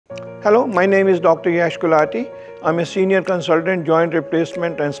Hello, my name is Dr. Yash Gulati. I'm a senior consultant joint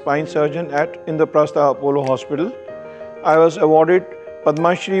replacement and spine surgeon at Indraprastha Apollo Hospital. I was awarded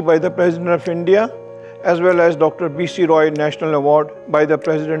Padma Shri by the President of India as well as Dr. B.C. Roy National Award by the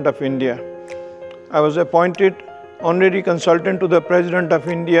President of India. I was appointed honorary consultant to the President of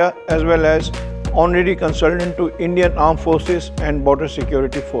India as well as honorary consultant to Indian Armed Forces and Border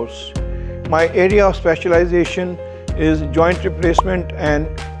Security Force. My area of specialization is joint replacement and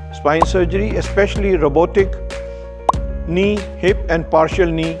spine surgery, especially robotic knee, hip and partial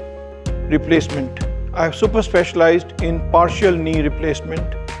knee replacement. I have super specialized in partial knee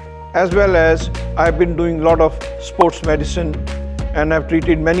replacement as well as I've been doing a lot of sports medicine and I've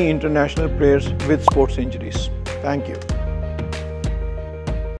treated many international players with sports injuries. Thank you.